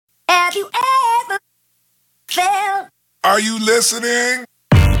Have you ever felt? Are you listening?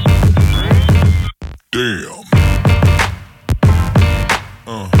 Damn.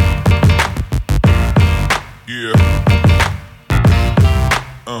 Yeah. Yeah.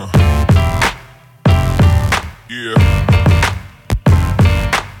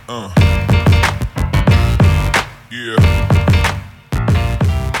 Yeah.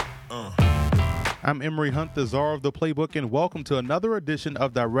 I'm Emory Hunt, the czar of the playbook, and welcome to another edition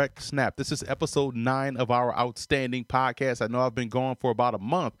of Direct Snap. This is episode 9 of our outstanding podcast. I know I've been gone for about a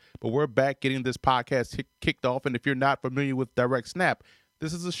month, but we're back getting this podcast kicked off. And if you're not familiar with Direct Snap,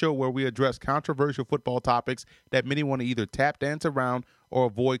 this is a show where we address controversial football topics that many want to either tap dance around or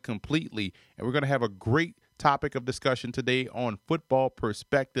avoid completely. And we're going to have a great topic of discussion today on football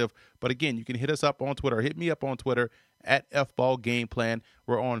perspective. But again, you can hit us up on Twitter. Hit me up on Twitter at FBall Game Plan.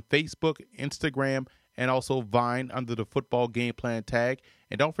 We're on Facebook, Instagram, and also Vine under the Football Game Plan tag.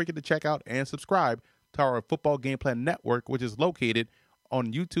 And don't forget to check out and subscribe to our Football Game Plan Network, which is located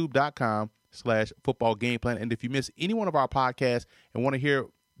on youtube.com/Football Game Plan. And if you miss any one of our podcasts and want to hear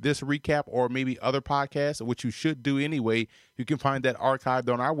this recap or maybe other podcasts, which you should do anyway, you can find that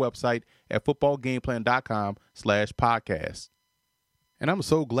archived on our website at footballgameplan.com/podcast. And I'm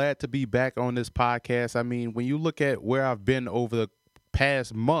so glad to be back on this podcast. I mean, when you look at where I've been over the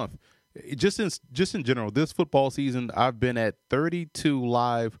past month, just in general, this football season, I've been at 32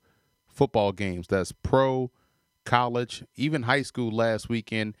 live football games. That's pro, college, even high school last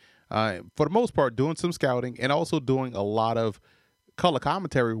weekend. For the most part, doing some scouting and also doing a lot of color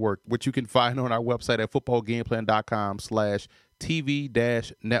commentary work, which you can find on our website at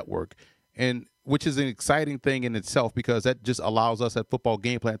footballgameplan.com/TV-network. And which is an exciting thing in itself because that just allows us at Football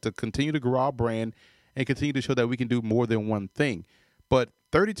Game Plan to continue to grow our brand and continue to show that we can do more than one thing. But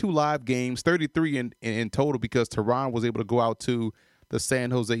 32 live games, 33 in total, because Tehran was able to go out to the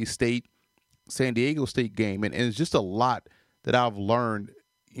San Diego State game. And it's just a lot that I've learned,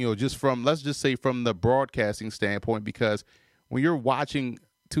 just from, let's just say from the broadcasting standpoint, because when you're watching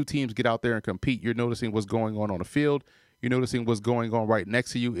two teams get out there and compete, you're noticing what's going on the field. You're noticing what's going on right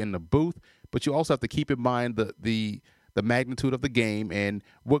next to you in the booth, but you also have to keep in mind the magnitude of the game and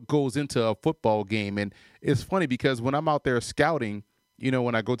what goes into a football game. And it's funny because when I'm out there scouting,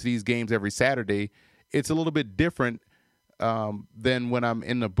 when I go to these games every Saturday, it's a little bit different than when I'm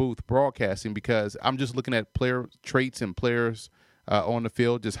in the booth broadcasting because I'm just looking at player traits and players on the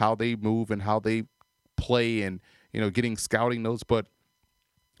field, just how they move and how they play and, getting scouting notes. But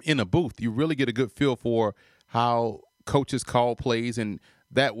in a booth, you really get a good feel for how coaches call plays, and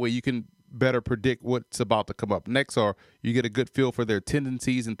that way you can better predict what's about to come up next, or you get a good feel for their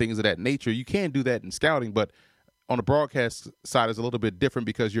tendencies and things of that nature. You can't do that in scouting, but on the broadcast side is a little bit different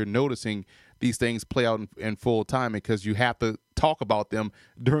because you're noticing these things play out in full time because you have to talk about them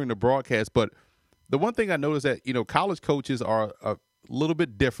during the broadcast. But the one thing I noticed that, college coaches are a little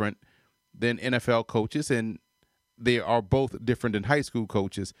bit different than NFL coaches, and they are both different than high school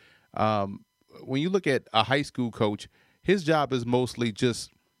coaches. When you look at a high school coach, his job is mostly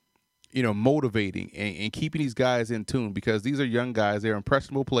just, motivating and keeping these guys in tune because these are young guys. They're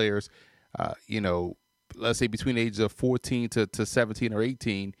impressionable players, let's say between the ages of 14 to 17 or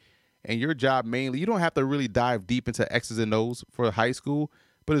 18. And your job mainly, you don't have to really dive deep into X's and O's for high school,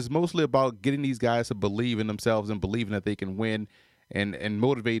 but it's mostly about getting these guys to believe in themselves and believing that they can win and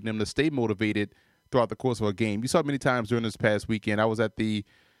motivating them to stay motivated throughout the course of a game. You saw many times during this past weekend. I was at the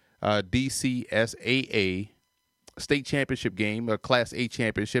DCSAA state championship game, a Class A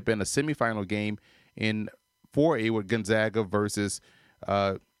championship, and a semifinal game in 4A with Gonzaga versus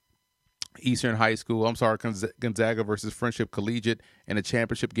Eastern High School. Gonzaga versus Friendship Collegiate, and the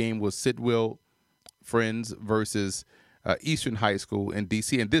championship game was Sidwell Friends versus Eastern High School in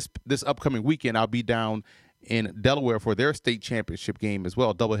DC. And this upcoming weekend, I'll be down in Delaware for their state championship game as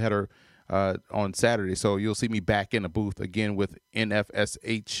well, doubleheader on Saturday. So you'll see me back in the booth again with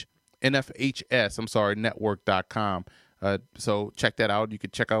NFHS, network.com. So check that out. You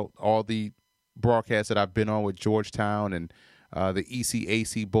can check out all the broadcasts that I've been on with Georgetown and the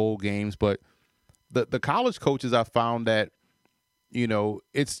ECAC bowl games. But the college coaches, I found that,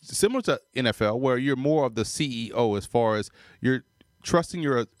 it's similar to NFL where you're more of the CEO as far as you're trusting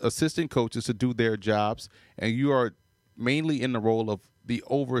your assistant coaches to do their jobs, and you are mainly in the role of the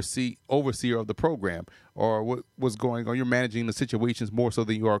overseer of the program or what's going on. You're managing the situations more so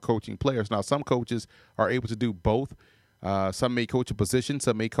than you are coaching players. Now, some coaches are able to do both. Some may coach a position,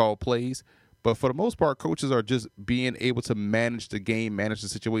 some may call plays. But for the most part, coaches are just being able to manage the game, manage the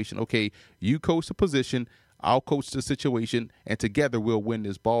situation. Okay, you coach the position, I'll coach the situation, and together we'll win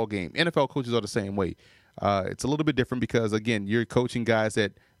this ball game. NFL coaches are the same way. It's a little bit different because, again, you're coaching guys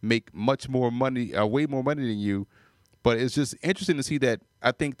that make much more money, way more money than you. But it's just interesting to see that.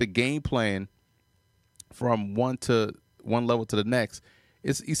 I think the game plan from one level to the next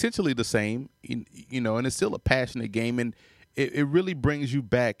is essentially the same, you know, and it's still a passionate game, and it really brings you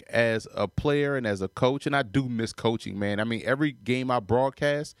back as a player and as a coach. And I do miss coaching, man. I mean, every game I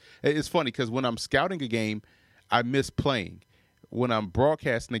broadcast, it's funny because when I'm scouting a game, I miss playing. When I'm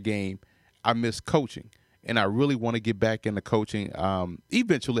broadcasting a game, I miss coaching, and I really want to get back into coaching.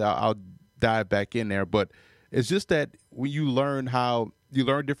 Eventually, I'll dive back in there, but it's just that when you learn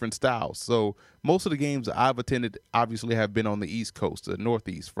different styles. So most of the games I've attended obviously have been on the East Coast, the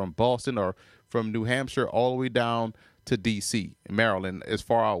Northeast, from Boston or from New Hampshire all the way down to D.C., Maryland, as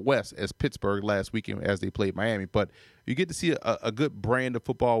far out west as Pittsburgh last weekend as they played Miami. But you get to see a good brand of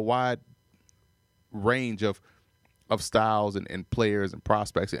football, wide range of styles and players and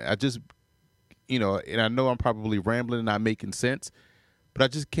prospects. And I just, you know, and I know I'm probably rambling and not making sense, but I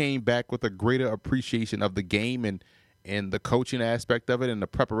just came back with a greater appreciation of the game and the coaching aspect of it and the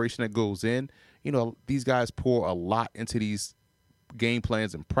preparation that goes in. You know, these guys pour a lot into these game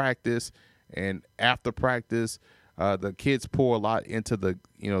plans in practice and after practice. The kids pour a lot into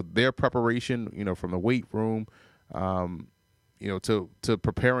their preparation, you know, from the weight room, you know, to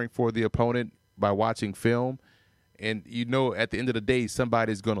preparing for the opponent by watching film. And, you know, at the end of the day,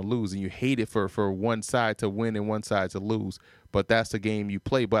 somebody's going to lose, and you hate it for one side to win and one side to lose. But that's the game you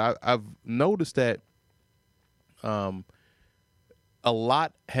play. But I've noticed that a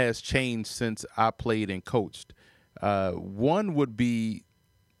lot has changed since I played and coached. One would be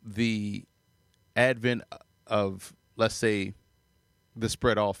the advent of, let's say, the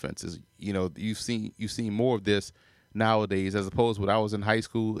spread offenses. You know, you've seen more of this nowadays as opposed to when I was in high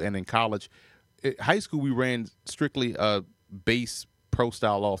school and in college. High school, we ran strictly a base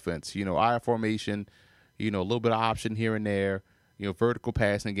pro-style offense. You know, I formation, you know, a little bit of option here and there, you know, vertical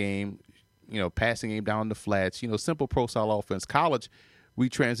passing game, you know, passing game down the flats, you know, simple pro-style offense. College, we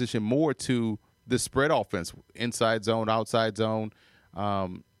transitioned more to the spread offense, inside zone, outside zone,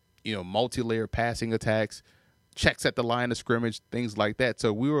 you know, multi-layer passing attacks, checks at the line of scrimmage, things like that.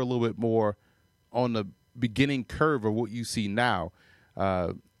 So we were a little bit more on the beginning curve of what you see now.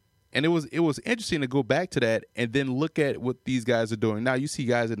 And it was interesting to go back to that and then look at what these guys are doing. Now you see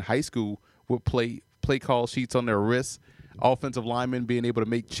guys in high school with play call sheets on their wrists, offensive linemen being able to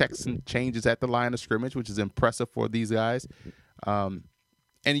make checks and changes at the line of scrimmage, which is impressive for these guys. And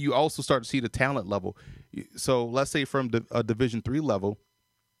you also start to see the talent level. So let's say from a Division III level,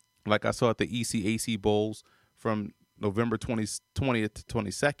 like I saw at the ECAC Bowls from November 20th to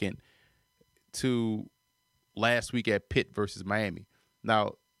 22nd to last week at Pitt versus Miami.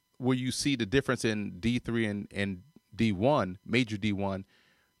 Now, where you see the difference in D3 and D1, major D1,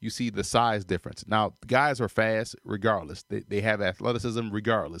 you see the size difference. Now, guys are fast regardless. They have athleticism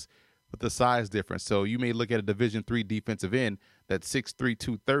regardless, but the size difference. So you may look at a Division III defensive end that's 6'3",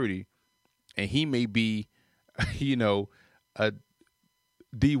 230, and he may be, you know, a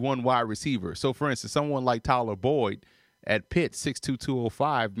D1 wide receiver. So, for instance, someone like Tyler Boyd at Pitt, 6'2",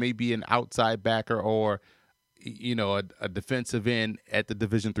 205, may be an outside backer or, you know, a defensive end at the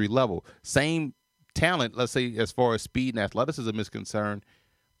Division III level. Same talent, let's say, as far as speed and athleticism is concerned,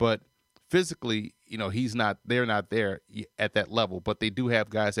 but physically, you know, they're not there at that level. But they do have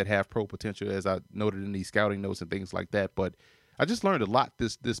guys that have pro potential, as I noted in these scouting notes and things like that. But I just learned a lot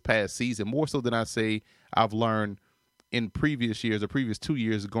this past season, more so than I say I've learned in previous years or previous 2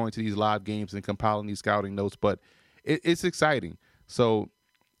 years going to these live games and compiling these scouting notes. But it's exciting. So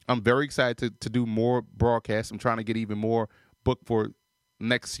I'm very excited to do more broadcasts. I'm trying to get even more booked for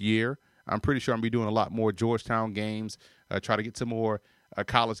next year. I'm pretty sure I'm going to be doing a lot more Georgetown games, try to get some more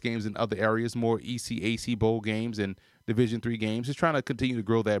college games in other areas, more ECAC Bowl games and Division III games, just trying to continue to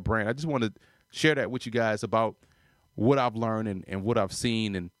grow that brand. I just want to share that with you guys about what I've learned and what I've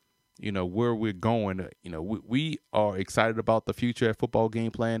seen and, you know, where we're going. You know, we are excited about the future at Football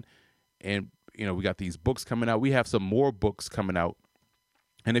Game Plan. And, you know, we got these books coming out. We have some more books coming out.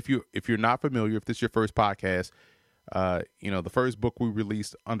 And if you're not familiar, if this is your first podcast, you know, the first book we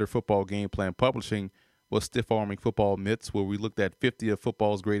released under Football Game Plan Publishing was Stiff Arming Football Myths, where we looked at 50 of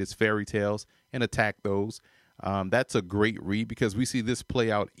football's greatest fairy tales and attacked those. That's a great read because we see this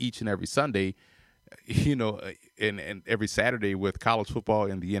play out each and every Sunday, you know, and every Saturday with college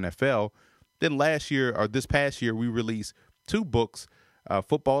football and the NFL. Then this past year, we released two books,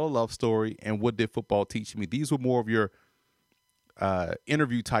 Football: A Love Story and What Did Football Teach Me? These were more of your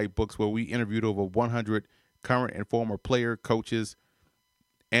interview type books where we interviewed over 100 current and former player, coaches,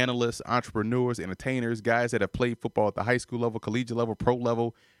 analysts, entrepreneurs, entertainers, guys that have played football at the high school level, collegiate level, pro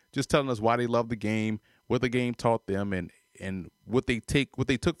level, just telling us why they love the game, what the game taught them, and, and what they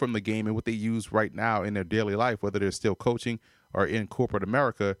took from the game and what they use right now in their daily life, whether they're still coaching or in corporate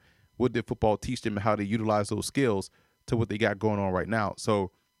America. What did football teach them and how to utilize those skills to what they got going on right now?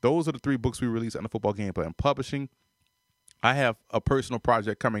 So those are the 3 books we released on the Football Game Plan Publishing. I have a personal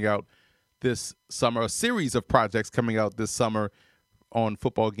project coming out this summer, a series of projects coming out this summer on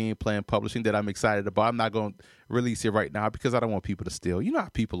Football Game Plan Publishing that I'm excited about. I'm not going to release it right now because I don't want people to steal. You know how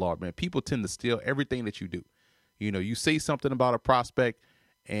people are, man. People tend to steal everything that you do. You know, you say something about a prospect,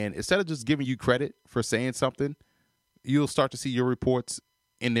 and instead of just giving you credit for saying something, you'll start to see your reports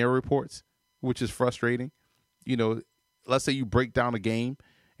in their reports, which is frustrating. You know, let's say you break down a game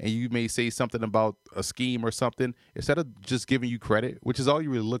and you may say something about a scheme or something. Instead of just giving you credit, which is all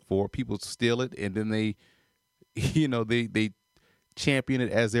you really look for, people steal it and then they champion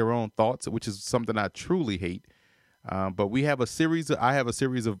it as their own thoughts, which is something I truly hate. But I have a series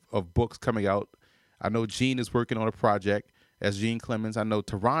of books coming out. I know Gene is working on a project as Gene Clemens. I know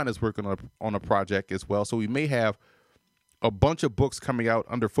Teron is working on a project as well. So we may have a bunch of books coming out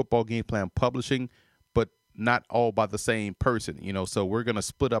under Football Game Plan Publishing, but not all by the same person, you know. So we're going to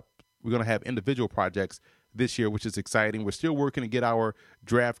split up. We're going to have individual projects this year, which is exciting. We're still working to get our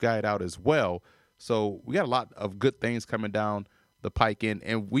draft guide out as well. So we got a lot of good things coming down the pike,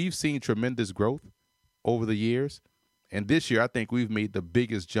 and we've seen tremendous growth over the years. And this year, I think we've made the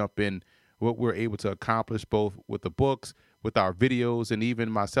biggest jump in what we're able to accomplish, both with the books, with our videos, and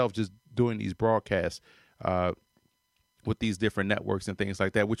even myself just doing these broadcasts with these different networks and things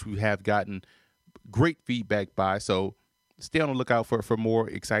like that, which we have gotten great feedback by. So stay on the lookout for more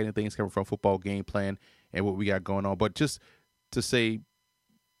exciting things coming from Football Game Plan and what we got going on. But just to say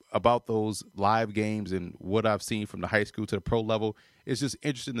about those live games and what I've seen from the high school to the pro level, it's just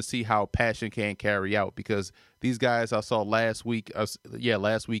interesting to see how passion can carry out, because these guys I saw last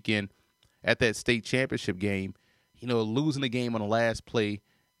weekend at that state championship game, you know, losing the game on the last play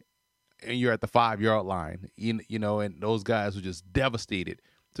and you're at the 5-yard line, you know, and those guys were just devastated.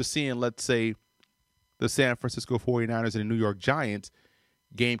 To seeing, let's say, the San Francisco 49ers and the New York Giants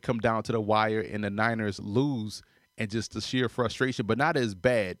game come down to the wire and the Niners lose, and just the sheer frustration, but not as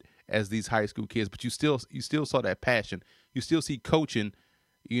bad as these high school kids, but you still saw that passion. You still see coaching,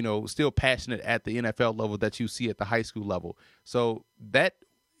 you know, still passionate at the NFL level that you see at the high school level. So that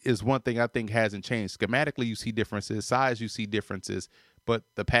is one thing I think hasn't changed. Schematically, you see differences. Size, you see differences. But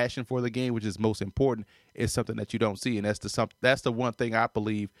the passion for the game, which is most important, is something that you don't see. And that's the one thing I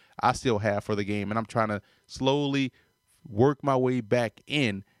believe I still have for the game. And I'm trying to slowly work my way back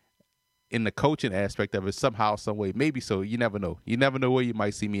in the coaching aspect of it somehow, some way. Maybe so. You never know. You never know where you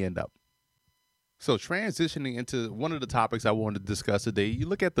might see me end up. So transitioning into one of the topics I wanted to discuss today, you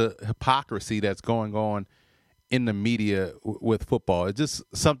look at the hypocrisy that's going on in the media with football. It's just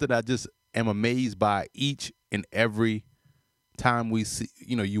something I just am amazed by each and every time we see,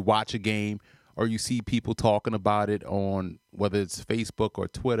 you know, you watch a game or you see people talking about it on whether it's Facebook or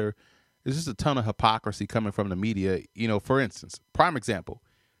Twitter. There's just a ton of hypocrisy coming from the media. You know, for instance, prime example,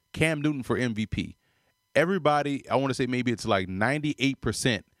 Cam Newton for MVP. Everybody, I want to say maybe it's like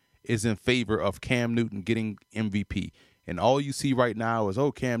 98% is in favor of Cam Newton getting MVP. And all you see right now is,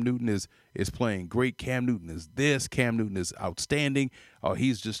 oh, Cam Newton is playing great. Cam Newton is this. Cam Newton is outstanding. Oh,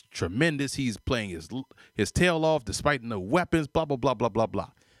 he's just tremendous. He's playing his tail off despite no weapons, blah, blah, blah, blah, blah, blah.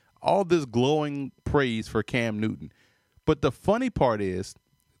 All this glowing praise for Cam Newton. But the funny part is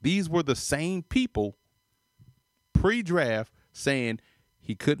these were the same people pre-draft saying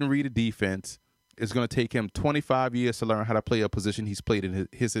he couldn't read a defense. It's going to take him 25 years to learn how to play a position he's played in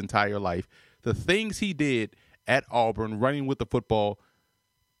his entire life. The things he did at Auburn, running with the football,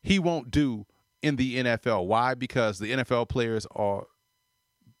 he won't do in the NFL. Why? Because the NFL players are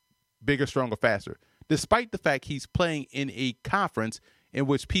bigger, stronger, faster. Despite the fact he's playing in a conference in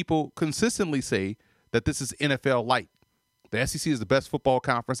which people consistently say that this is NFL light. The SEC is the best football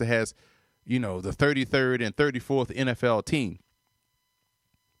conference. It has, you know, the 33rd and 34th NFL team.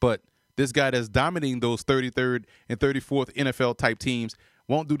 But this guy that's dominating those 33rd and 34th NFL type teams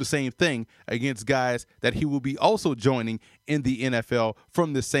won't do the same thing against guys that he will be also joining in the NFL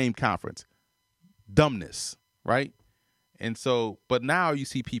from the same conference. Dumbness, right? And so, but now you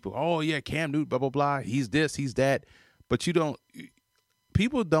see people, oh yeah, Cam Newton, blah, blah, blah. He's this, he's that. But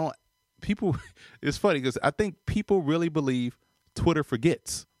people, it's funny because I think people really believe Twitter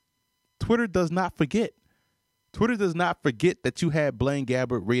forgets. Twitter does not forget. Twitter does not forget that you had Blaine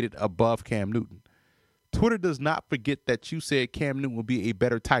Gabbert rated above Cam Newton. Twitter does not forget that you said Cam Newton would be a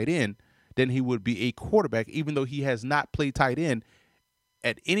better tight end than he would be a quarterback, even though he has not played tight end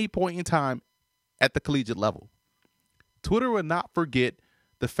at any point in time at the collegiate level. Twitter will not forget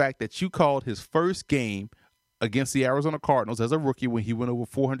the fact that you called his first game against the Arizona Cardinals as a rookie when he went over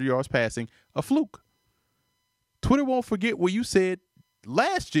 400 yards passing, a fluke. Twitter won't forget what you said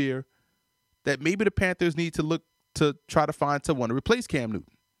last year that maybe the Panthers need to look to try to find someone to replace Cam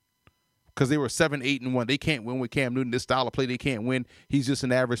Newton because they were 7-8-1. They can't win with Cam Newton. This style of play, they can't win. He's just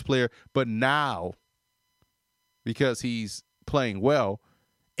an average player. But now, because he's playing well,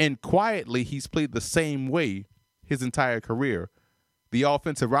 and quietly he's played the same way his entire career, the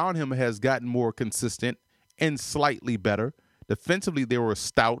offense around him has gotten more consistent and slightly better. Defensively, they were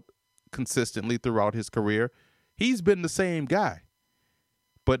stout consistently throughout his career. He's been the same guy.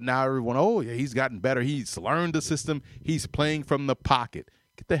 But now everyone, oh, yeah, he's gotten better. He's learned the system. He's playing from the pocket.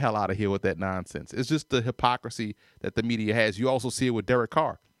 Get the hell out of here with that nonsense. It's just the hypocrisy that the media has. You also see it with Derek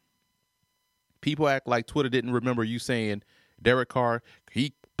Carr. People act like Twitter didn't remember you saying Derek Carr,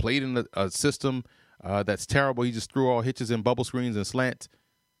 he played in a system that's terrible. He just threw all hitches and bubble screens and slants.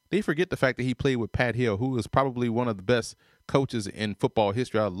 They forget the fact that he played with Pat Hill, who is probably one of the best coaches in football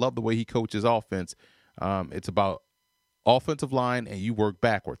history. I love the way he coaches offense. It's about offensive line, and you work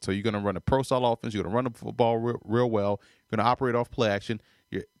backwards. So you're going to run a pro-style offense. You're going to run the football real well. You're going to operate off play action.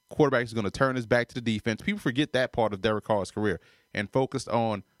 Your quarterback is going to turn his back to the defense. People forget that part of Derek Carr's career and focused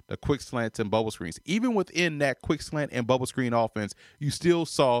on the quick slants and bubble screens. Even within that quick slant and bubble screen offense, you still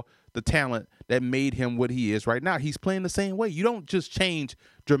saw the talent that made him what he is right now. He's playing the same way. You don't just change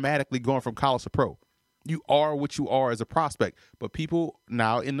dramatically going from college to pro. You are what you are as a prospect. But people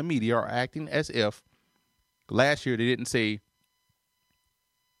now in the media are acting as if last year they didn't say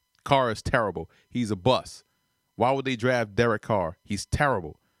Carr is terrible. He's a bust. Why would they draft Derek Carr? He's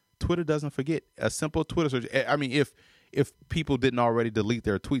terrible. Twitter doesn't forget. A simple Twitter search. I mean, if people didn't already delete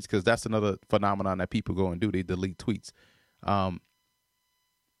their tweets, because that's another phenomenon that people go and do. They delete tweets.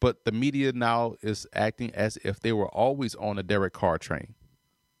 But the media now is acting as if they were always on a Derek Carr train.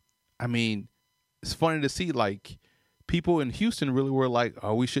 I mean, it's funny to see, like, people in Houston really were like,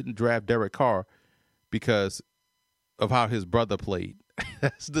 oh, we shouldn't draft Derek Carr because of how his brother played.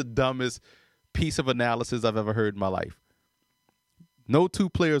 That's the dumbest piece of analysis I've ever heard in my life. No two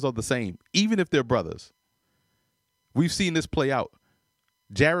players are the same, even if they're brothers. We've seen this play out.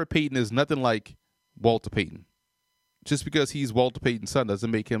 Jared Payton is nothing like Walter Payton. Just because he's Walter Payton's son doesn't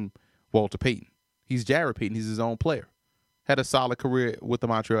make him Walter Payton. He's Jared Payton. He's his own player. Had a solid career with the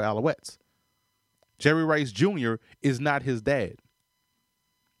Montreal Alouettes. Jerry Rice Jr. is not his dad.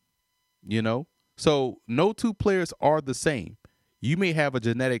 You know? So no two players are the same. You may have a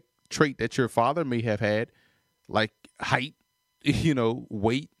genetic trait that your father may have had, like height,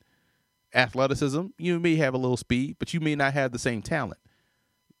 weight, athleticism. You may have a little speed, but you may not have the same talent.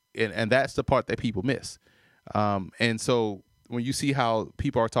 And that's the part that people miss. And so when you see how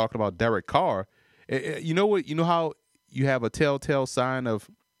people are talking about Derek Carr, you know what? You know how you have a telltale sign of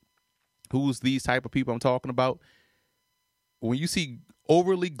who's these type of people I'm talking about? When you see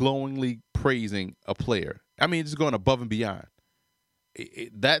overly glowingly praising a player, I mean, just going above and beyond.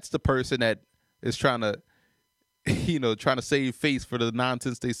 That's the person that is trying to, trying to save face for the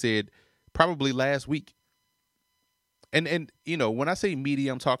nonsense they said probably last week. And when I say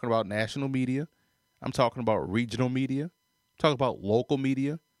media, I'm talking about national media. I'm talking about regional media. I'm talking about local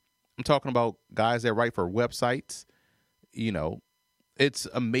media. I'm talking about guys that write for websites. It's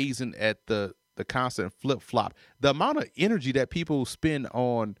amazing at the constant flip-flop. The amount of energy that people spend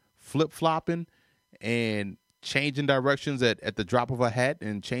on flip-flopping and changing directions at the drop of a hat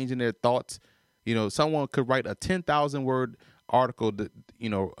and changing their thoughts. Someone could write a 10,000-word article that,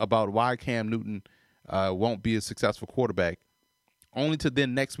 about why Cam Newton won't be a successful quarterback, only to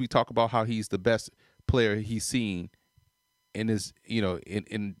then next week talk about how he's the best player he's seen in his,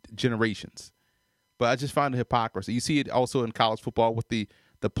 in generations. But I just find the hypocrisy. You see it also in college football with the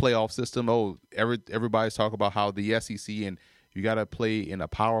playoff system. Oh, everybody's talking about how the SEC and you got to play in a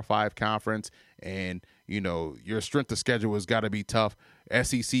Power 5 conference and, your strength of schedule has got to be tough.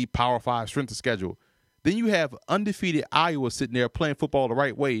 SEC, Power 5, strength of schedule. Then you have undefeated Iowa sitting there playing football the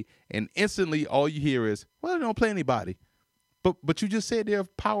right way, and instantly all you hear is, well, they don't play anybody. But you just said they're a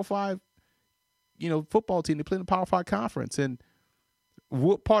Power 5, football team. They play in the Power 5 conference. And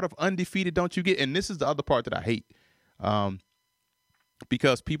what part of undefeated don't you get? And this is the other part that I hate.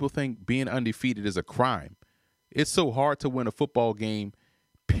 Because people think being undefeated is a crime. It's so hard to win a football game,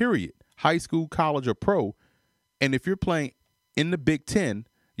 period. High school, college, or pro. And if you're playing in the Big Ten,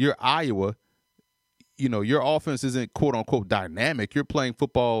 you're Iowa, your offense isn't quote unquote dynamic. You're playing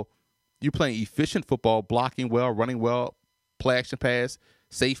football. You're playing efficient football, blocking well, running well, play action pass,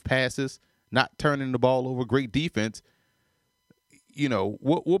 safe passes, not turning the ball over, great defense.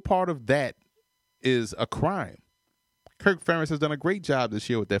 What part of that is a crime? Kirk Ferentz has done a great job this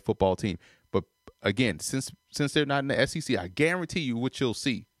year with that football team. But again, since they're not in the SEC, I guarantee you what you'll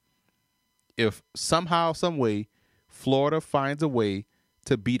see. If somehow, some way, Florida finds a way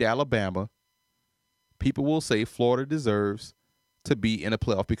to beat Alabama, people will say Florida deserves to be in a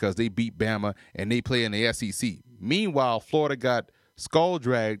playoff because they beat Bama and they play in the SEC. Meanwhile, Florida got skull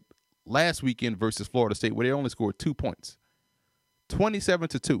dragged last weekend versus Florida State, where they only scored 2 points,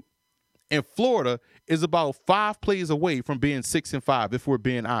 27-2. And Florida is about 5 plays away from being 6-5, if we're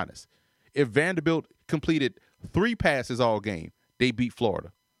being honest. If Vanderbilt completed 3 passes all game, they beat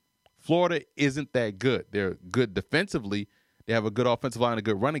Florida. Florida isn't that good. They're good defensively. They have a good offensive line, a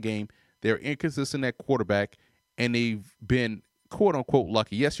good running game. They're inconsistent at quarterback, and they've been quote-unquote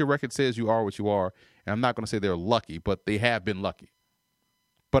lucky. Yes, your record says you are what you are, and I'm not going to say they're lucky, but they have been lucky.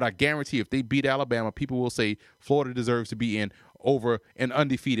 But I guarantee if they beat Alabama, people will say Florida deserves to be in over an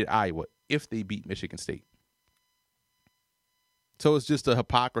undefeated Iowa if they beat Michigan State. So it's just a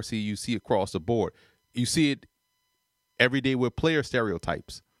hypocrisy you see across the board. You see it every day with player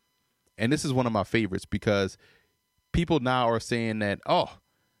stereotypes. And this is one of my favorites because people now are saying that, oh,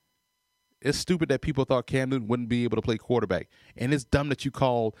 it's stupid that people thought Cam Newton wouldn't be able to play quarterback. And it's dumb that you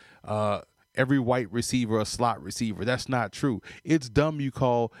call every white receiver a slot receiver. That's not true. It's dumb you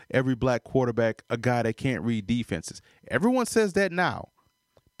call every black quarterback a guy that can't read defenses. Everyone says that now.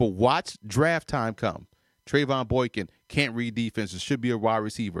 But watch draft time come. Trayvon Boykin can't read defenses, should be a wide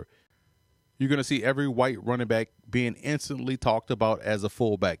receiver. You're going to see every white running back being instantly talked about as a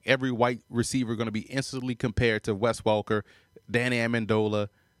fullback. Every white receiver going to be instantly compared to Wes Welker, Danny Amendola,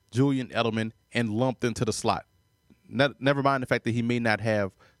 Julian Edelman, and lumped into the slot. Never mind the fact that he may not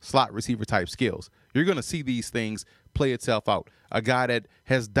have slot receiver type skills. You're going to see these things play itself out. A guy that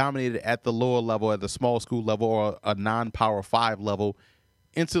has dominated at the lower level, at the small school level, or a non-Power 5 level,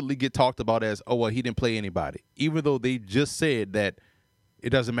 instantly get talked about as, oh, well, he didn't play anybody. Even though they just said that it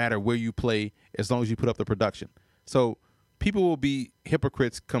doesn't matter where you play as long as you put up the production. So people will be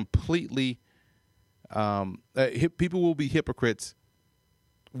hypocrites completely. People will be hypocrites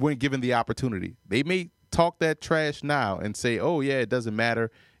when given the opportunity. They may talk that trash now and say, oh, yeah, it doesn't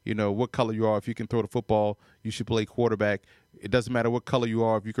matter, what color you are. If you can throw the football, you should play quarterback. It doesn't matter what color you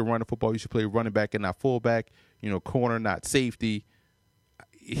are. If you can run the football, you should play running back and not fullback, corner, not safety.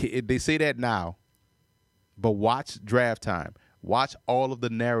 They say that now, but watch draft time. Watch all of the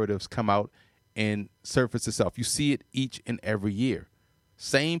narratives come out and surface itself. You see it each and every year.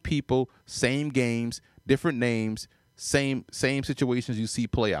 Same people, same games, different names, same situations you see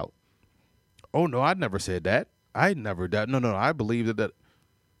play out. Oh, no, I never said that. I never did. No, I believe that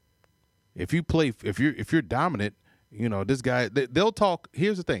if you're dominant, this guy, they'll talk.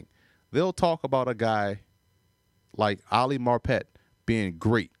 Here's the thing. They'll talk about a guy like Ali Marpet being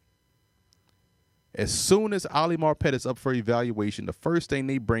great. As soon as Ali Marpet is up for evaluation, the first thing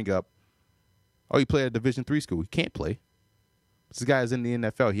they bring up, oh, he played at a Division III school. He can't play. This guy is in the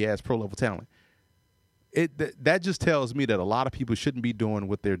NFL. He has pro-level talent. That just tells me that a lot of people shouldn't be doing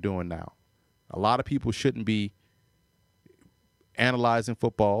what they're doing now. A lot of people shouldn't be analyzing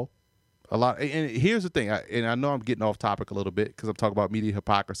football. And here's the thing, and I know I'm getting off topic a little bit because I'm talking about media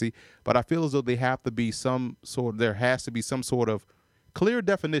hypocrisy, but I feel as though there has to be some sort of clear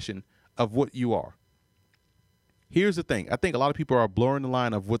definition of what you are. Here's the thing. I think a lot of people are blurring the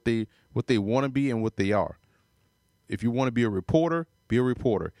line of what they want to be and what they are. If you want to be a reporter, be a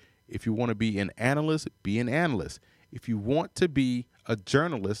reporter. If you want to be an analyst, be an analyst. If you want to be a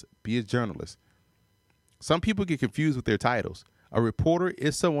journalist, be a journalist. Some people get confused with their titles. A reporter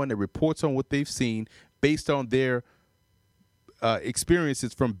is someone that reports on what they've seen based on their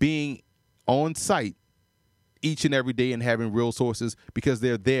experiences from being on site each and every day and having real sources because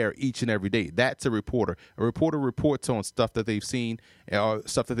they're there each and every day. That's a reporter. A reporter reports on stuff that they've seen or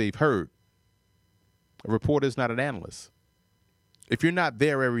stuff that they've heard. A reporter is not an analyst. If you're not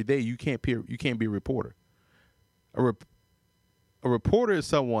there every day, you can't be a reporter. A reporter is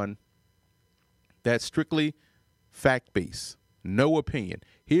someone that's strictly fact-based, no opinion.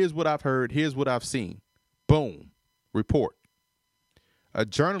 Here's what I've heard. Here's what I've seen. Boom, report. A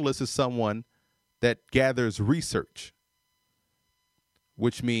journalist is someone that gathers research,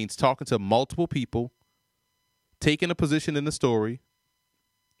 which means talking to multiple people, taking a position in the story,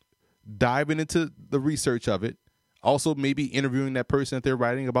 diving into the research of it, also maybe interviewing that person that they're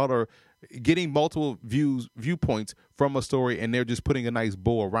writing about or getting multiple viewpoints from a story, and they're just putting a nice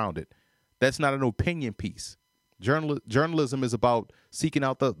bow around it. That's not an opinion piece. Journalism is about seeking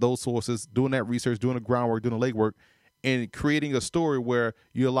out those sources, doing that research, doing the groundwork, doing the legwork, and creating a story where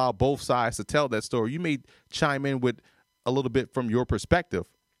you allow both sides to tell that story. You may chime in with a little bit from your perspective,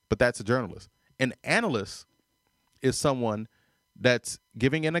 but that's a journalist. An analyst is someone that's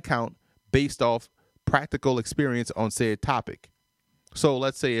giving an account based off practical experience on said topic. So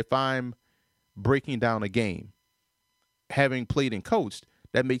let's say if I'm breaking down a game, having played and coached,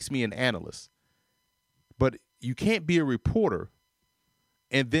 that makes me an analyst. But you can't be a reporter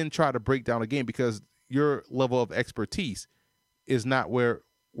and then try to break down a game because your level of expertise is not where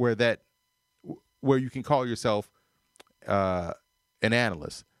you can call yourself an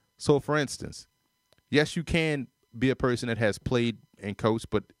analyst. So, for instance, yes, you can be a person that has played and coached,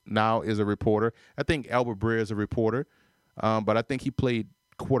 but now is a reporter. I think Albert Breer is a reporter, but I think he played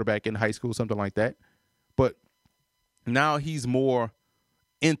quarterback in high school, something like that. But now he's more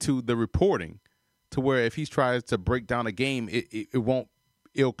into the reporting to where if he tries to break down a game,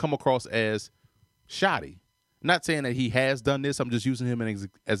 it'll come across as shoddy. Not saying that he has done this. I'm just using him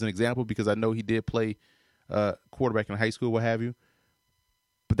as an example because I know he did play quarterback in high school, what have you.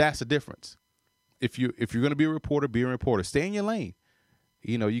 But that's the difference. If you're going to be a reporter, be a reporter. Stay in your lane.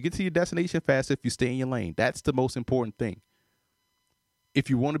 You know, you get to your destination faster if you stay in your lane. That's the most important thing. If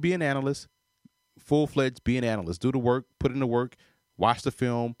you want to be an analyst, full-fledged, be an analyst. Do the work, put in the work, watch the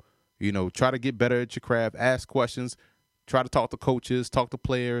film, you know, try to get better at your craft, ask questions, try to talk to coaches, talk to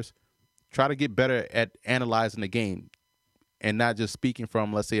players, try to get better at analyzing the game and not just speaking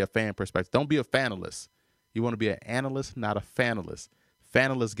from, let's say, a fan perspective. Don't be a fanalist. You want to be an analyst, not a fanalist.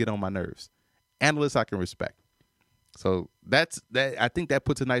 Fanalists get on my nerves. Analysts I can respect. So that's that. I think that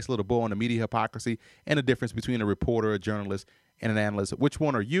puts a nice little bow on the media hypocrisy and the difference between a reporter, a journalist, and an analyst. Which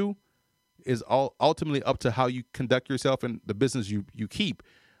one are you is ultimately up to how you conduct yourself and the business you keep.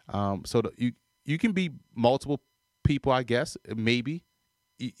 So you can be multiple people, I guess. Maybe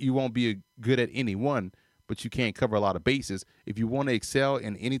you won't be good at any one, but you can't cover a lot of bases. If you want to excel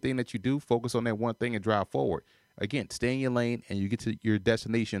in anything that you do, focus on that one thing and drive forward. Again, stay in your lane and you get to your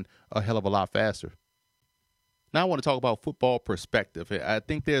destination a hell of a lot faster. Now I want to talk about football perspective. I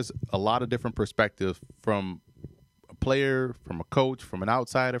think there's a lot of different perspectives from a player, from a coach, from an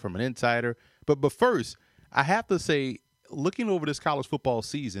outsider, from an insider. But first, I have to say, looking over this college football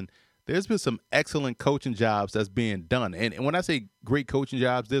season, there's been some excellent coaching jobs that's being done. And when I say great coaching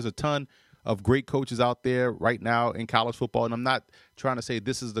jobs, there's a ton of great coaches out there right now in college football. And I'm not trying to say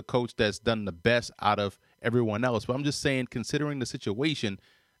this is the coach that's done the best out of everyone else, but I'm just saying, considering the situation,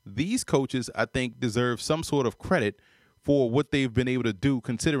 these coaches, I think, deserve some sort of credit for what they've been able to do,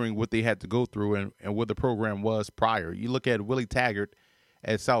 considering what they had to go through and what the program was prior. You look at Willie Taggart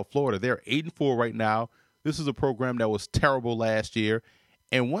at South Florida. They're 8-4 right now. This is a program that was terrible last year.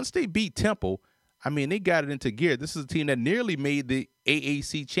 And once they beat Temple, I mean, they got it into gear. This is a team that nearly made the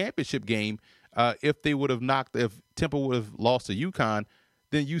AAC championship game. If Temple would have lost to UConn,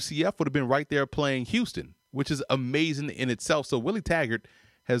 then UCF would have been right there playing Houston, which is amazing in itself. So Willie Taggart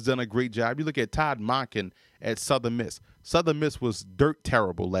has done a great job. You look at Todd Monken at Southern Miss. Southern Miss was dirt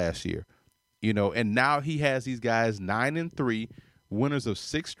terrible last year, you know, and now he has these guys 9-3, winners of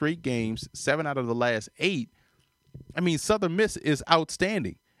 6 straight games, 7 out of the last 8. I mean, Southern Miss is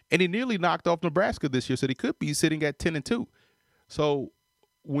outstanding, and he nearly knocked off Nebraska this year, so they could be sitting at 10-2. So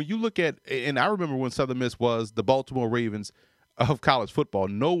when you look at, and I remember when Southern Miss was the Baltimore Ravens of college football,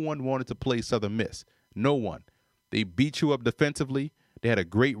 no one wanted to play Southern Miss. No one. They beat you up defensively. They had a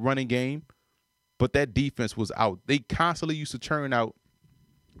great running game, but that defense was out. They constantly used to churn out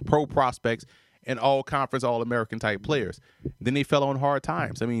pro prospects and all-conference, all-American type players. Then they fell on hard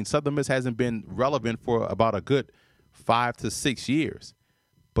times. I mean, Southern Miss hasn't been relevant for about a good 5 to 6 years.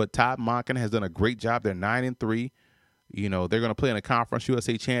 But Todd Monken has done a great job. They're 9-3. You know, they're going to play in a Conference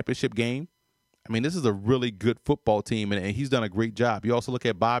USA championship game. I mean, this is a really good football team, and he's done a great job. You also look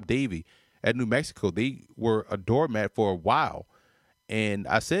at Bob Davie at New Mexico. They were a doormat for a while. And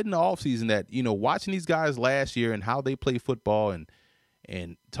I said in the offseason that, you know, watching these guys last year and how they play football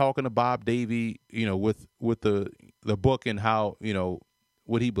and talking to Bob Davie, you know, with the book and how, you know,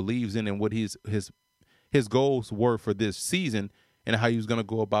 what he believes in and what his goals were for this season and how he was going to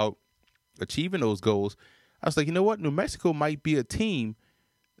go about achieving those goals, I was like, you know what? New Mexico might be a team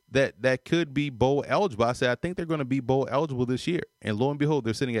that could be bowl eligible. I said, I think they're going to be bowl eligible this year. And lo and behold,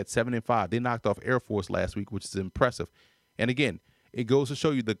 they're sitting at 7-5. They knocked off Air Force last week, which is impressive. And again, it goes to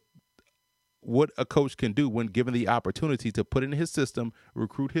show you what a coach can do when given the opportunity to put in his system,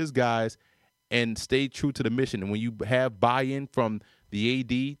 recruit his guys, and stay true to the mission. And when you have buy-in from the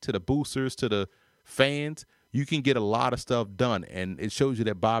AD to the boosters to the fans, you can get a lot of stuff done. And it shows you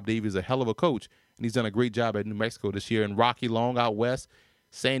that Bob Davie is a hell of a coach, and he's done a great job at New Mexico this year. And Rocky Long out west,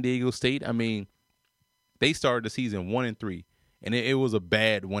 San Diego State, I mean, they started the season 1-3, and it was a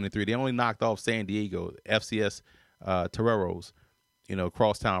bad 1-3. They only knocked off San Diego, FCS Toreros, you know,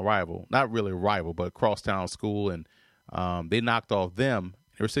 crosstown rival. Not really a rival, but crosstown school, and they knocked off them.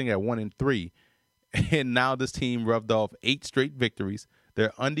 They were sitting at 1-3, and now this team rubbed off 8 straight victories.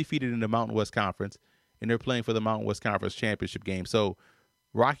 They're undefeated in the Mountain West Conference, and they're playing for the Mountain West Conference championship game. So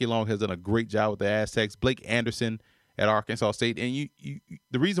Rocky Long has done a great job with the Aztecs. Blake Anderson at Arkansas State, and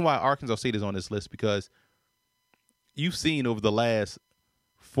the reason why Arkansas State is on this list because you've seen over the last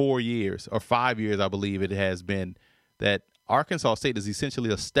 4 years or 5 years, I believe it has been, that Arkansas State is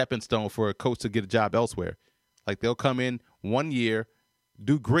essentially a stepping stone for a coach to get a job elsewhere. Like they'll come in 1 year,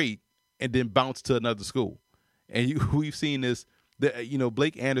 do great, and then bounce to another school. And we've seen this.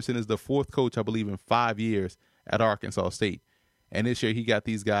 Blake Anderson is the 4th coach, I believe, in 5 years at Arkansas State. And this year he got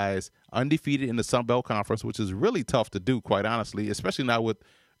these guys undefeated in the Sun Belt Conference, which is really tough to do, quite honestly, especially now with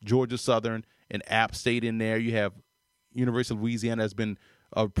Georgia Southern and App State in there. You have University of Louisiana has been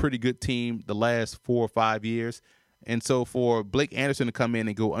a pretty good team the last 4 or 5 years. And so for Blake Anderson to come in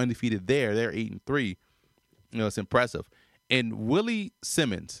and go undefeated there, they're 8-3. It's impressive. And Willie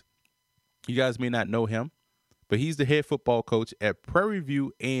Simmons, you guys may not know him, but he's the head football coach at Prairie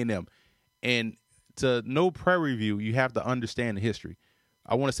View A&M. And to know Prairie View, you have to understand the history.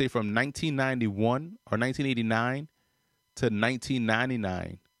 I want to say from 1991 or 1989 to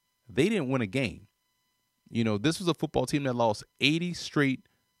 1999, they didn't win a game. This was a football team that lost 80 straight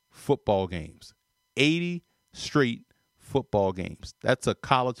football games. 80 straight football games. That's a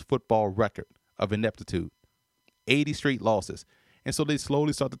college football record of ineptitude. 80 straight losses. And so they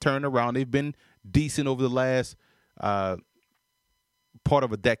slowly start to turn around. They've been decent over the last part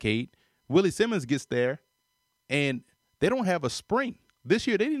of a decade. Willie Simmons gets there, and they don't have a spring. This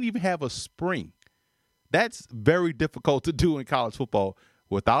year, they didn't even have a spring. That's very difficult to do in college football.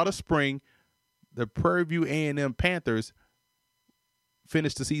 Without a spring, the Prairie View A&M Panthers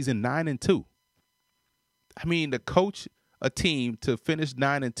finished the season 9-2. I mean, to coach a team to finish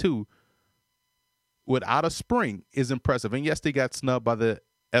 9-2 without a spring is impressive. And yes, they got snubbed by the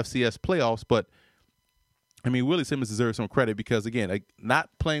FCS playoffs, but I mean, Willie Simmons deserves some credit because, again, not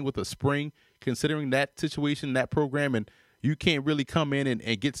playing with a spring, considering that situation, that program, and you can't really come in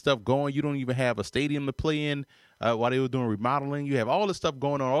and get stuff going. You don't even have a stadium to play in while they were doing remodeling. You have all this stuff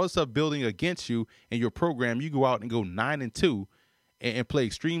going on, all this stuff building against you and your program. You go out and go 9-2 and play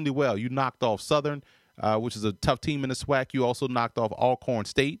extremely well. You knocked off Southern, which is a tough team in the SWAC. You also knocked off Alcorn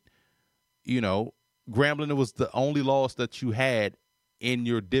State. Grambling was the only loss that you had in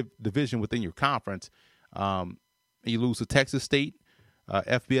your division within your conference. You lose to Texas State,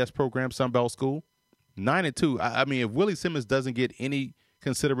 FBS program, Sun Belt School. 9-2. I mean, if Willie Simmons doesn't get any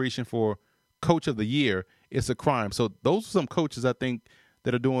consideration for Coach of the Year, it's a crime. So those are some coaches, I think,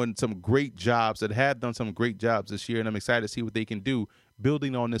 that are doing some great jobs, that have done some great jobs this year, and I'm excited to see what they can do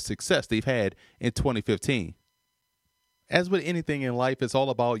building on the success they've had in 2015. As with anything in life, it's all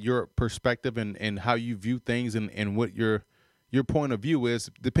about your perspective and how you view things and what your point of view is,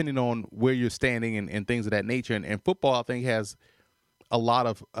 depending on where you're standing and things of that nature. And football, I think, has a lot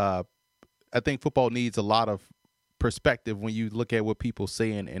of I think football needs a lot of perspective when you look at what people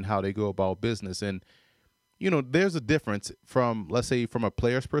say and how they go about business. And, there's a difference from, let's say, from a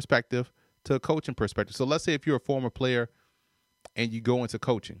player's perspective to a coaching perspective. So let's say if you're a former player and you go into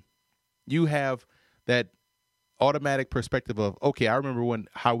coaching, you have that automatic perspective of, okay, I remember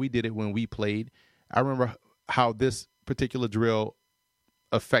how we did it when we played. I remember how this particular drill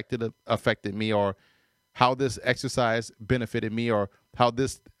affected me, or how this exercise benefited me, or how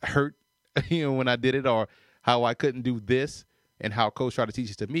this hurt when I did it, or how I couldn't do this, and how coach tried to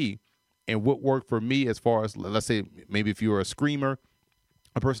teach it to me, and what worked for me as far as, let's say, maybe if you were a screamer,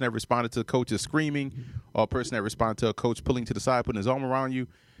 a person that responded to coaches screaming, or a person that responded to a coach pulling to the side, putting his arm around you.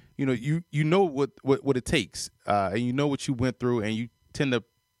 You know what it takes, and you know what you went through, and you tend to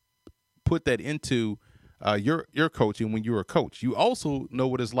put that into your coaching when you're a coach. You also know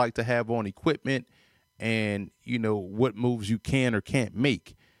what it's like to have on equipment, and what moves you can or can't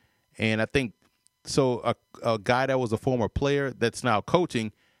make. And I think so. A guy that was a former player that's now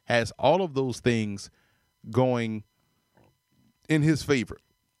coaching has all of those things going in his favor.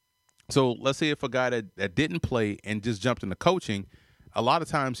 So let's say if a guy that didn't play and just jumped into coaching, a lot of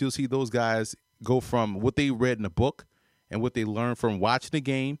times you'll see those guys go from what they read in a book and what they learned from watching the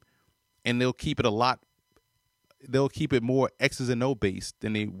game, and they'll keep it more X's and O based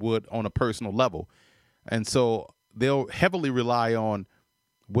than they would on a personal level. And so they'll heavily rely on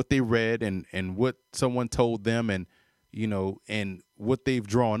what they read and what someone told them and what they've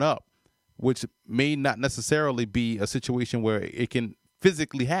drawn up, which may not necessarily be a situation where it can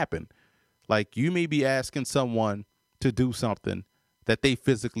physically happen. Like, you may be asking someone to do something that they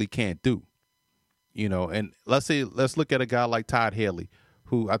physically can't do, and let's look at a guy like Todd Haley,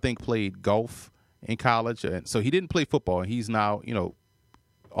 who I think played golf in college. And so he didn't play football, and he's now,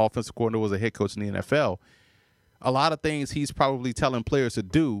 offensive coordinator, was a head coach in the NFL. A lot of things he's probably telling players to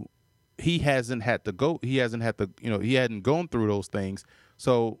do, he hasn't had to go. He hasn't had to, he hadn't gone through those things.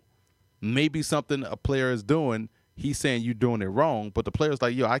 So maybe something a player is doing, he's saying you're doing it wrong, but the player's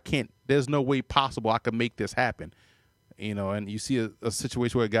like, yo, I can't, there's no way possible I could make this happen. And you see a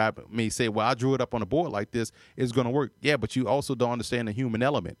situation where a guy may say, well, I drew it up on a board like this, it's going to work. Yeah, but you also don't understand the human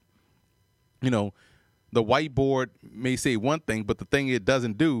element. The whiteboard may say one thing, but the thing it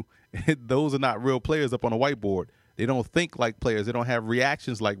doesn't do, those are not real players up on a whiteboard. They don't think like players. They don't have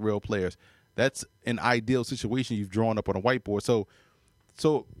reactions like real players. That's an ideal situation you've drawn up on a whiteboard.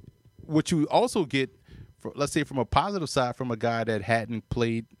 So what you also get, let's say from a positive side, from a guy that hadn't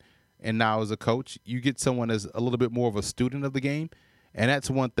played and now is a coach, you get someone as a little bit more of a student of the game. And that's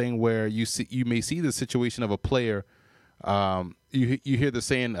one thing where you may see the situation of a player. You hear the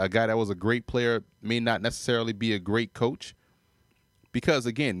saying, a guy that was a great player may not necessarily be a great coach, because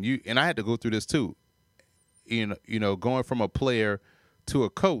again, and I had to go through this too. Going from a player to a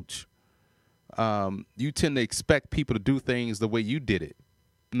coach, you tend to expect people to do things the way you did it,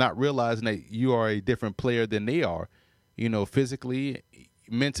 not realizing that you are a different player than they are. Physically,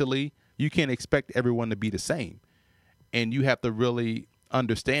 mentally, you can't expect everyone to be the same, and you have to really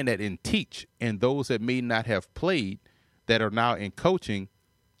understand that and teach. And those that may not have played, that are now in coaching,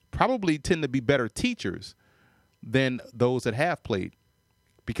 probably tend to be better teachers than those that have played,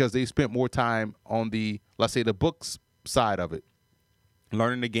 because they spent more time on the, let's say, the books side of it,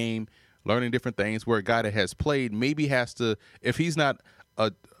 learning the game, learning different things, where a guy that has played maybe has to, if he's not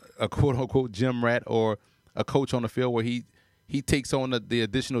a quote unquote gym rat or a coach on the field where he takes on the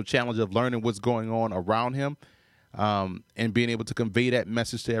additional challenge of learning what's going on around him, and being able to convey that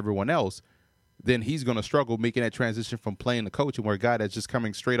message to everyone else, then he's going to struggle making that transition from playing to coaching, where a guy that's just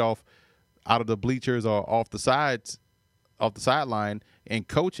coming straight out of the bleachers or off the sideline and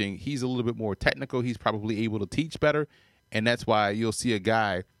coaching, he's a little bit more technical. He's probably able to teach better, and that's why you'll see a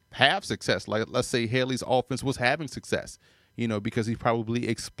guy have success. Like, let's say Haley's offense was having success, because he probably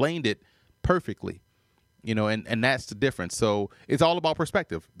explained it perfectly, and that's the difference. So it's all about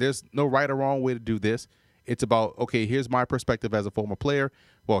perspective. There's no right or wrong way to do this. It's about, okay, here's my perspective as a former player.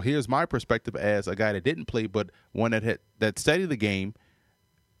 Well, here's my perspective as a guy that didn't play, but one that studied the game,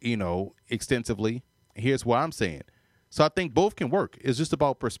 extensively. Here's what I'm saying. So I think both can work. It's just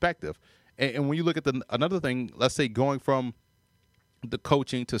about perspective. And when you look at another thing, let's say going from the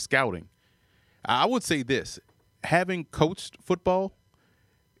coaching to scouting, I would say this: having coached football,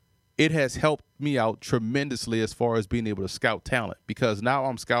 it has helped me out tremendously as far as being able to scout talent, because now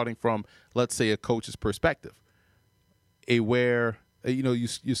I'm scouting from, let's say, a coach's perspective, where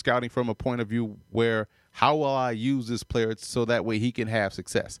you're scouting from a point of view where, how will I use this player so that way he can have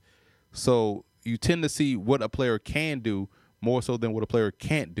success? So you tend to see what a player can do more so than what a player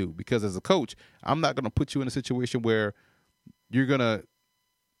can't do, because as a coach, I'm not going to put you in a situation where you're going to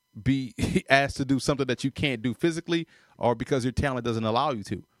be asked to do something that you can't do physically, or because your talent doesn't allow you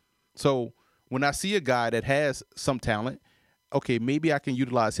to. So when I see a guy that has some talent, okay, maybe I can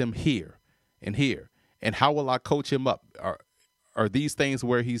utilize him here and here. And how will I coach him up? Are these things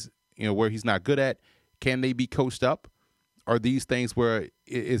where he's not good at, can they be coached up? Are these things where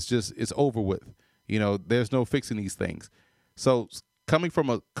it's over with? There's no fixing these things. So coming from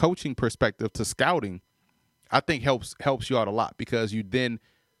a coaching perspective to scouting, I think helps you out a lot, because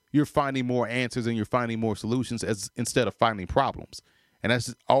you're finding more answers and you're finding more solutions instead of finding problems. And that's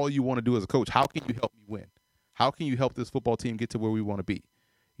just all you want to do as a coach. How can you help me win? How can you help this football team get to where we want to be?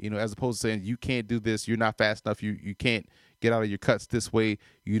 As opposed to saying, you can't do this, you're not fast enough, you can't get out of your cuts this way,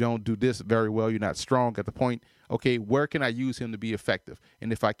 you don't do this very well, you're not strong at the point. Okay, where can I use him to be effective?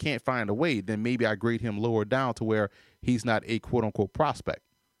 And if I can't find a way, then maybe I grade him lower down to where he's not a quote-unquote prospect.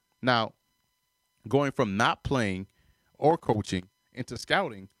 Now, going from not playing or coaching into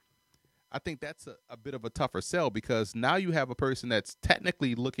scouting, I think that's a bit of a tougher sell, because now you have a person that's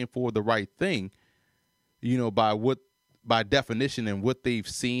technically looking for the right thing, by definition and what they've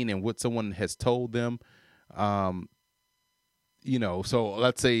seen and what someone has told them. So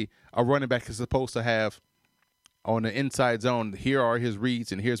let's say a running back is supposed to have on the inside zone, here are his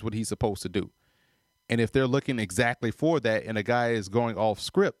reads and here's what he's supposed to do. And if they're looking exactly for that and a guy is going off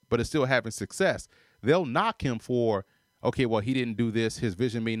script but is still having success, they'll knock him for, okay, well, he didn't do this, his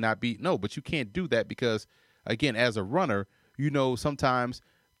vision may not be. No, but you can't do that, because, again, as a runner, sometimes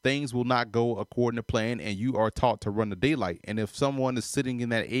things will not go according to plan, and you are taught to run the daylight. And if someone is sitting in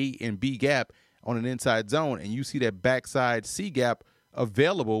that A and B gap on an inside zone and you see that backside C gap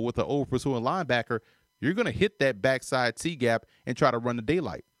available with an over-pursuing linebacker, you're going to hit that backside C gap and try to run the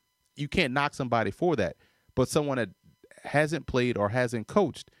daylight. You can't knock somebody for that. But someone that hasn't played or hasn't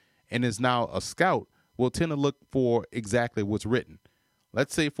coached and is now a scout will tend to look for exactly what's written.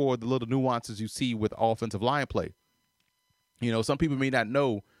 Let's say for the little nuances you see with offensive line play. Some people may not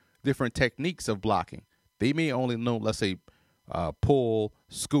know different techniques of blocking. They may only know, let's say, pull,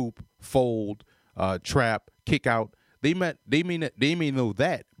 scoop, fold, trap, kick out. They may know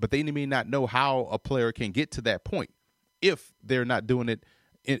that, but they may not know how a player can get to that point if they're not doing it,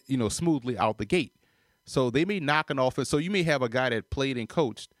 smoothly out the gate. So they may knock an offense. So you may have a guy that played and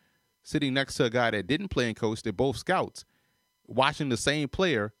coached sitting next to a guy that didn't play and coach. They're both scouts watching the same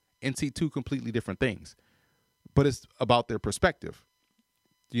player and see two completely different things. But it's about their perspective.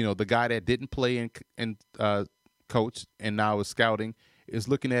 The guy that didn't play and coach and now is scouting is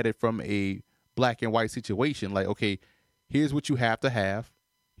looking at it from a black and white situation. Like, okay, here's what you have to have.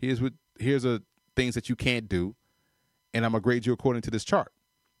 Here's the things that you can't do. And I'm going to grade you according to this chart.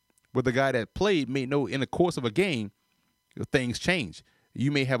 But the guy that played may know in the course of a game, things change.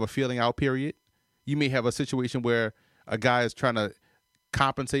 You may have a feeling out period. You may have a situation where a guy is trying to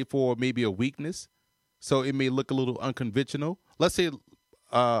compensate for maybe a weakness. So it may look a little unconventional. Let's say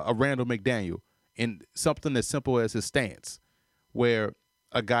a Randall McDaniel in something as simple as his stance, where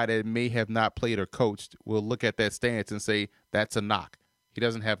a guy that may have not played or coached will look at that stance and say, that's a knock. He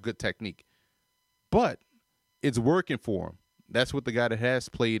doesn't have good technique. But it's working for him. That's what the guy that has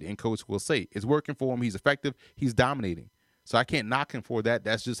played and coached will say. It's working for him. He's effective. He's dominating. So I can't knock him for that.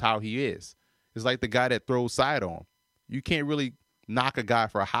 That's just how he is. It's like the guy that throws sidearm. You can't really knock a guy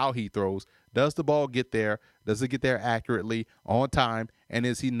for how he throws. Does the ball get there? Does it get there accurately, on time? And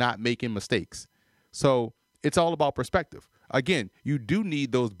is he not making mistakes? So it's all about perspective. Again, you do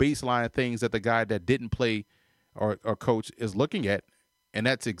need those baseline things that the guy that didn't play or coach is looking at. And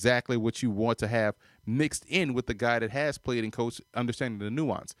that's exactly what you want to have mixed in with the guy that has played and coached, understanding the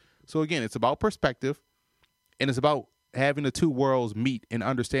nuance. So again, it's about perspective, and it's about having the two worlds meet and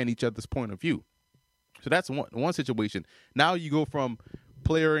understand each other's point of view. So that's one situation. Now you go from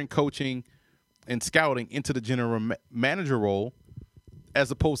player and coaching and scouting into the general manager role, as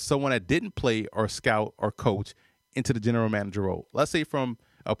opposed to someone that didn't play or scout or coach into the general manager role. Let's say from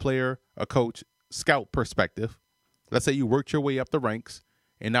a player, a coach, scout perspective, let's say you worked your way up the ranks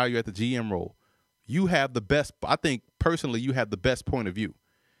and now you're at the GM role. You have the best, I think personally, you have the best point of view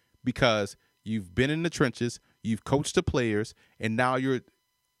because you've been in the trenches, you've coached the players, and now you're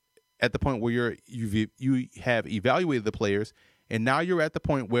at the point where you have evaluated the players, and now you're at the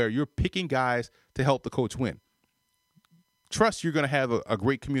point where you're picking guys to help the coach win. Trust you're going to have a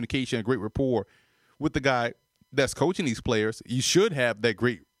great communication, a great rapport with the guy that's coaching these players. You should have that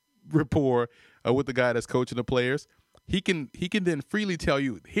great rapport with the guy that's coaching the players. He can then freely tell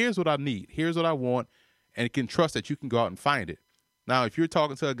you, here's what I need, here's what I want, and can trust that you can go out and find it. Now, if you're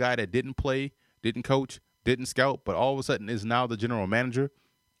talking to a guy that didn't play, didn't coach, didn't scout, but all of a sudden is now the general manager,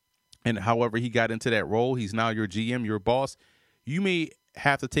 and however he got into that role, he's now your GM, your boss, you may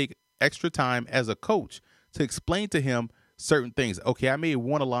have to take extra time as a coach to explain to him certain things. Okay, I may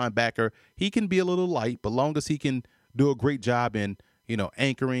want a linebacker. He can be a little light, but long as he can do a great job in,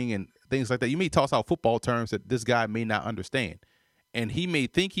 anchoring and things like that. You may toss out football terms that this guy may not understand. And he may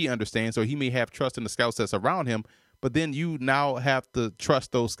think he understands, or he may have trust in the scouts that's around him, but then you now have to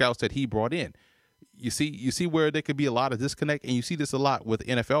trust those scouts that he brought in. You see where there could be a lot of disconnect, and you see this a lot with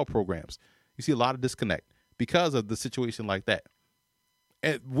NFL programs. You see a lot of disconnect because of the situation like that.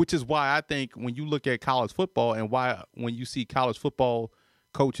 Which is why I think when you look at college football and why when you see college football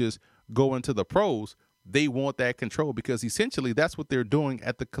coaches go into the pros, they want that control because essentially that's what they're doing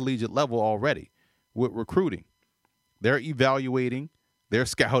at the collegiate level already with recruiting. They're evaluating, they're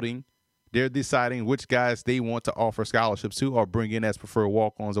scouting, they're deciding which guys they want to offer scholarships to or bring in as preferred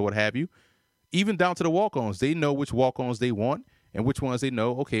walk-ons or what have you. Even down to the walk-ons, they know which walk-ons they want and which ones they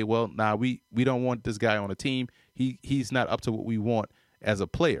know, okay, well, we don't want this guy on the team. He's not up to what we want as a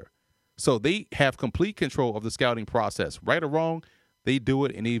player. So they have complete control of the scouting process. Right or wrong, they do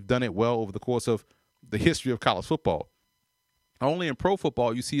it, and they've done it well over the course of the history of college football. Only in pro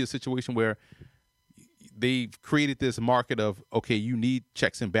football, you see a situation where they've created this market of, okay, you need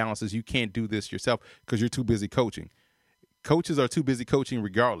checks and balances. You can't do this yourself because you're too busy coaching. Coaches are too busy coaching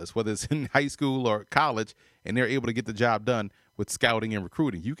regardless, whether it's in high school or college, and they're able to get the job done with scouting and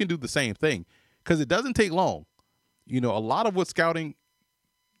recruiting. You can do the same thing because it doesn't take long. A lot of what scouting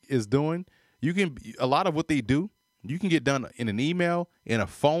is doing, a lot of what they do, you can get done in an email, in a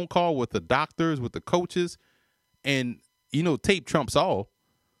phone call with the doctors, with the coaches, and, tape trumps all.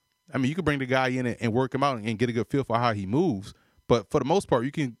 I mean, you can bring the guy in and work him out and get a good feel for how he moves. But for the most part,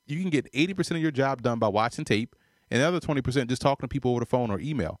 you can get 80% of your job done by watching tape and the other 20% just talking to people over the phone or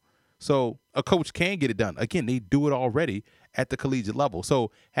email. So a coach can get it done. Again, they do it already at the collegiate level.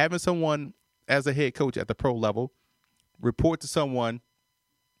 So having someone as a head coach at the pro level report to someone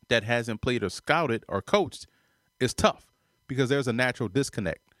that hasn't played or scouted or coached is tough because there's a natural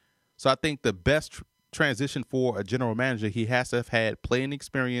disconnect. So I think the best transition for a general manager, he has to have had playing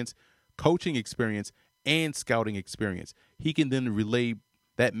experience, coaching experience, and scouting experience. He can then relay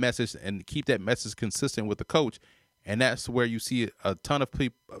that message and keep that message consistent with the coach, and that's where you see a ton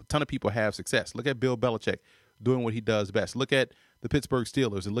of people have success. Look at Bill Belichick doing what he does best. Look at the Pittsburgh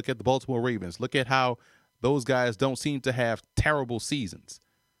Steelers and look at the Baltimore Ravens. Look at how those guys don't seem to have terrible seasons,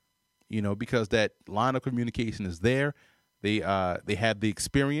 because that line of communication is there. They have the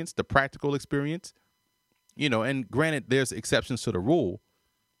experience, the practical experience, and granted, there's exceptions to the rule,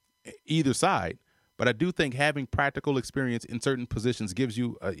 either side. But I do think having practical experience in certain positions gives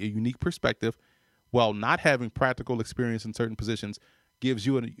you a unique perspective, while not having practical experience in certain positions gives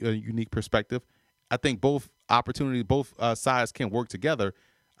you a unique perspective. I think both sides can work together.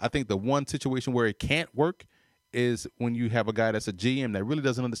 I think the one situation where it can't work is when you have a guy that's a GM that really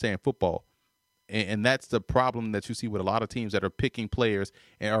doesn't understand football. And that's the problem that you see with a lot of teams that are picking players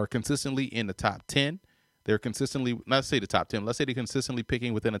and are consistently in the top 10. They're consistently, let's say the top 10, let's say they're consistently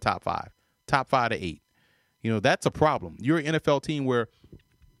picking within the top 5 to 8. That's a problem. You're an NFL team where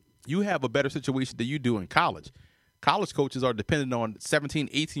you have a better situation than you do in college. College coaches are dependent on 17,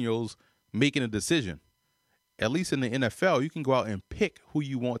 18-year-olds making a decision. At least in the NFL, you can go out and pick who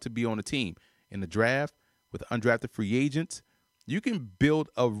you want to be on the team. In the draft, with undrafted free agents, you can build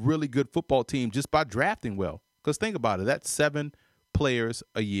a really good football team just by drafting well. Because think about it, that's 7 players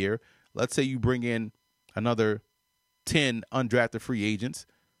a year. Let's say you bring in another 10 undrafted free agents,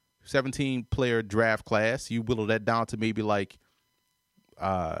 17-player draft class. You whittle that down to maybe like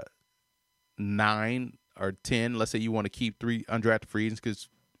 9 or 10. Let's say you want to keep 3 undrafted free agents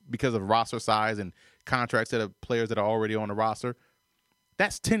because of roster size and contracts that have players that are already on the roster.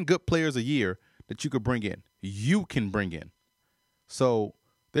 That's 10 good players a year that you could bring in. You can bring in. So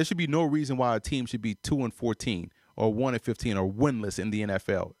there should be no reason why a team should be 2-14 or 1-15 or winless in the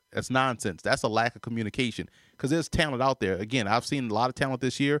NFL. That's nonsense. That's a lack of communication because there's talent out there. Again, I've seen a lot of talent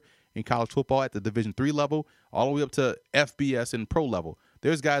this year in college football at the Division III level, all the way up to FBS and pro level.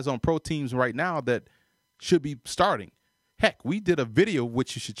 There's guys on pro teams right now that should be starting. Heck, we did a video,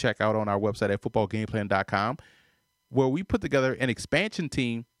 which you should check out on our website at footballgameplan.com, where we put together an expansion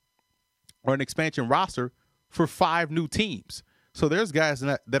team or an expansion roster for 5 new teams. So there's guys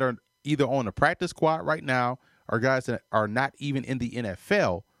that are either on the practice squad right now or guys that are not even in the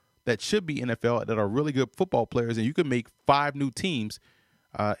NFL that should be NFL that are really good football players, and you can make 5 new teams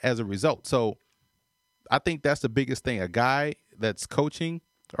as a result. So I think that's the biggest thing. A guy that's coaching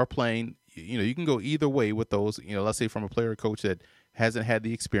or playing, you can go either way with those. Let's say from a player or coach that hasn't had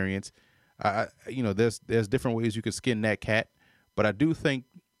the experience. There's different ways you could skin that cat, but I do think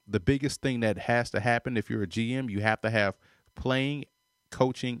the biggest thing that has to happen if you're a GM, you have to have playing,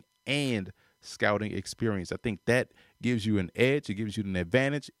 coaching, and scouting experience. I think that gives you an edge. It gives you an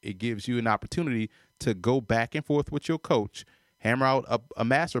advantage. It gives you an opportunity to go back and forth with your coach, hammer out a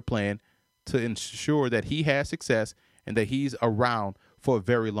master plan to ensure that he has success and that he's around for a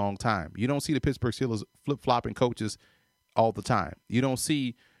very long time. You don't see the Pittsburgh Steelers flip-flopping coaches all the time. You don't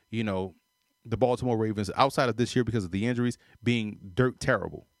see, the Baltimore Ravens outside of this year because of the injuries being dirt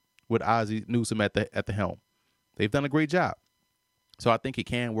terrible with Ozzie Newsome at the helm. They've done a great job. So I think it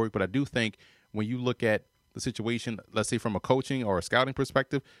can work, but I do think when you look at the situation, let's say from a coaching or a scouting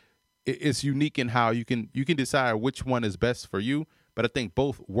perspective, it's unique in how you can decide which one is best for you. But I think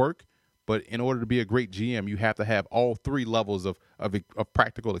both work. But in order to be a great GM, you have to have all 3 levels of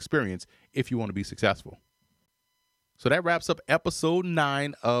practical experience if you want to be successful. So that wraps up episode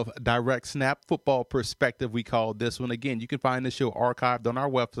 9 of Direct Snap Football Perspective. We call this one. Again, you can find this show archived on our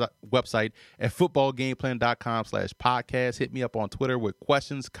website at footballgameplan.com/podcast. Hit me up on Twitter with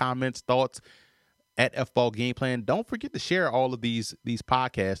questions, comments, thoughts at FBallGamePlan. Don't forget to share all of these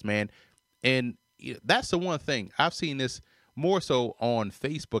podcasts, man. And that's the one thing. I've seen this more so on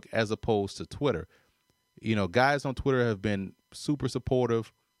Facebook as opposed to Twitter. Guys on Twitter have been super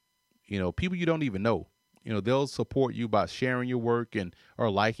supportive. People you don't even know. They'll support you by sharing your work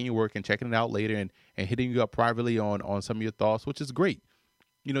or liking your work and checking it out later and hitting you up privately on some of your thoughts, which is great.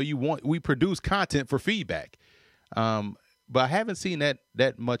 We produce content for feedback. But I haven't seen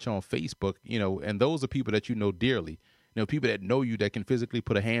that much on Facebook, and those are people that you know dearly. People that know you that can physically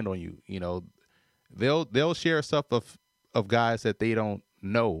put a hand on you. They'll share stuff of guys that they don't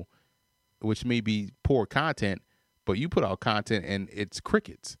know, which may be poor content, but you put out content and it's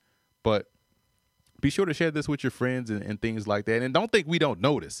crickets. But be sure to share this with your friends and things like that. And don't think we don't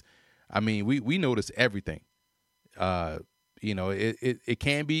notice. I mean, we notice everything. It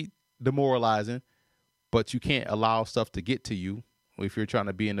can be demoralizing, but you can't allow stuff to get to you if you're trying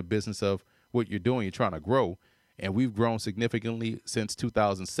to be in the business of what you're doing. You're trying to grow. And we've grown significantly since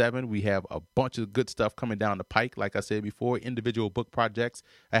 2007. We have a bunch of good stuff coming down the pike. Like I said before, individual book projects.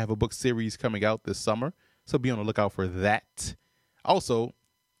 I have a book series coming out this summer, so be on the lookout for that. Also,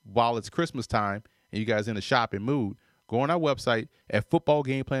 while it's Christmas time and you guys in the shopping mood, go on our website at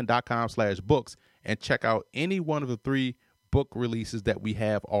footballgameplan.com/books and check out any one of the 3 book releases that we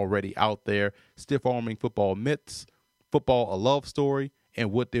have already out there. Stiff Arming Football Myths, Football, A Love Story,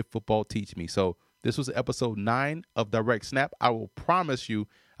 and What Did Football Teach Me? So this was episode 9 of Direct Snap. I will promise you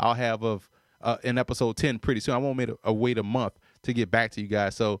I'll have an episode 10 pretty soon. I won't wait a month to get back to you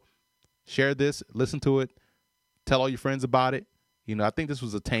guys. So share this, listen to it, tell all your friends about it. I think this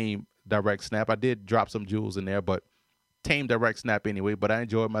was a tame Direct Snap. I did drop some jewels in there, but tame Direct Snap anyway. But I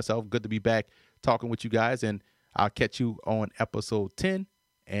enjoyed myself. Good to be back talking with you guys, and I'll catch you on episode 10,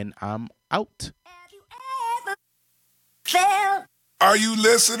 and I'm out. Have you ever felt? Are you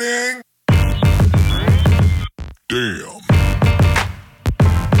listening? Damn.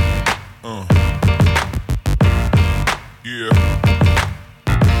 Yeah.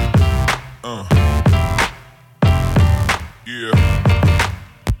 Yeah.